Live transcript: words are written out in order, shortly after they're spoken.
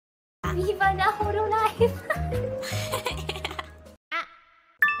Viva na hololive. Did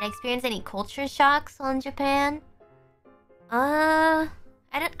I experience any culture shocks while in Japan? I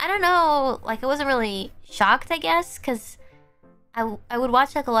don't know. Like, I wasn't really shocked, I guess, because I would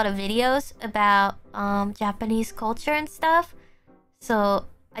watch like a lot of videos about Japanese culture and stuff. So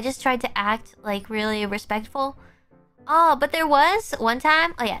I just tried to act like really respectful. Oh, but there was one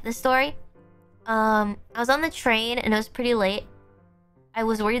time. Oh yeah, this story. I was on the train and it was pretty late. I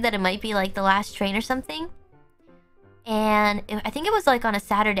was worried that it might be like the last train or something. And I think it was like on a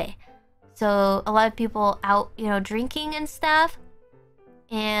Saturday. So a lot of people out, you know, drinking and stuff.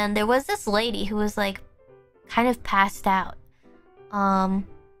 And there was this lady who was like kind of passed out. And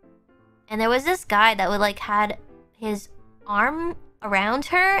there was this guy that would like had his arm around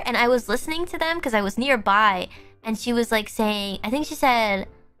her, and I was listening to them because I was nearby, and she was like saying, I think she said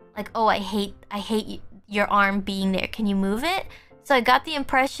like, "Oh, I hate your arm being there. Can you move it?" So I got the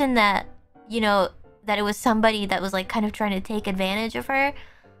impression that, you know, that it was somebody that was like kind of trying to take advantage of her.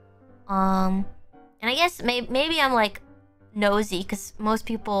 And I guess maybe I'm like nosy because most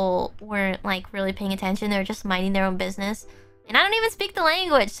people weren't like really paying attention. They were just minding their own business. And I don't even speak the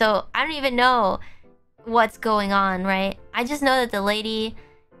language, so I don't even know what's going on, right? I just know that the lady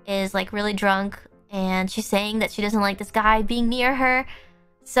is like really drunk and she's saying that she doesn't like this guy being near her.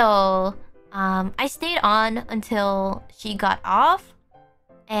 So I stayed on until she got off,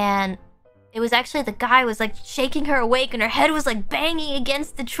 and it was actually the guy was like shaking her awake and her head was like banging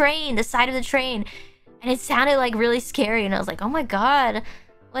against the train, the side of the train, and it sounded like really scary, and I was like, oh my god,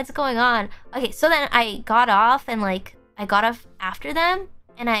 what's going on? Okay, so then I got off, and like I got off after them,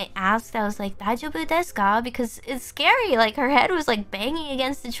 and I asked, I was like, "Daijoubu desu ka?" Because it's scary, like her head was like banging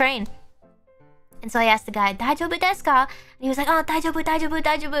against the train. And so I asked the guy, "Daijoubu desu ka?" And he was like, "Oh, daijoubu, daijoubu,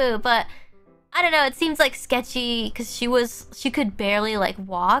 daijoubu." But I don't know, it seems like sketchy because she could barely like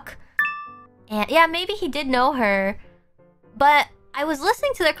walk. And yeah, maybe he did know her, but I was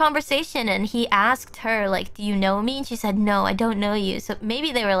listening to their conversation and he asked her like, "Do you know me?" And she said, "No, I don't know you." So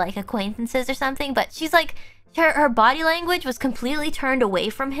maybe they were like acquaintances or something, but she's like, her body language was completely turned away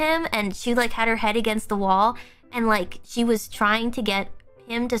from him, and she like had her head against the wall, and like she was trying to get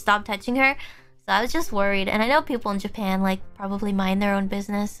him to stop touching her. So I was just worried. And I know people in Japan like probably mind their own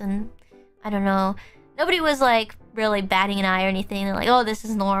business, and I don't know, nobody was like really batting an eye or anything. They're like, "Oh, this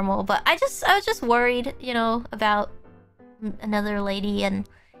is normal." But I was just worried, you know, about another lady. And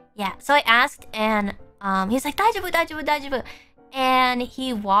yeah, so I asked, and he's like, "Daijoubu, daijoubu, daijoubu," and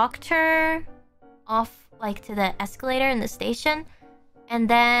he walked her off like to the escalator in the station, and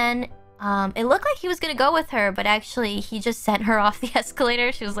then it looked like he was gonna go with her, but actually he just sent her off the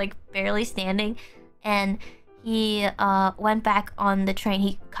escalator. She was like barely standing, and he went back on the train.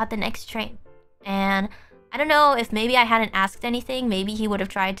 He caught the next train, and I don't know if maybe I hadn't asked anything, maybe he would have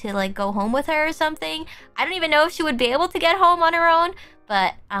tried to like go home with her or something. I don't even know if she would be able to get home on her own,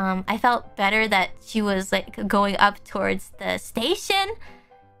 but I felt better that she was like going up towards the station.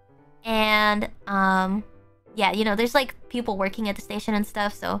 And yeah, you know, there's like people working at the station and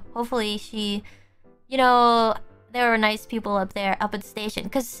stuff, so hopefully she, you know, there were nice people up there up at the station.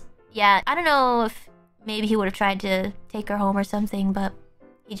 Because yeah, I don't know if maybe he would have tried to take her home or something, but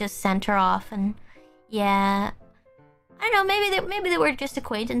he just sent her off. And yeah, I don't know, maybe they were just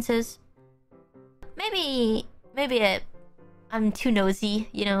acquaintances. Maybe I'm too nosy,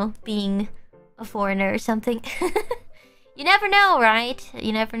 you know, being a foreigner or something. You never know, right?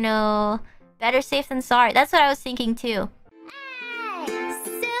 You never know. Better safe than sorry. That's what I was thinking too.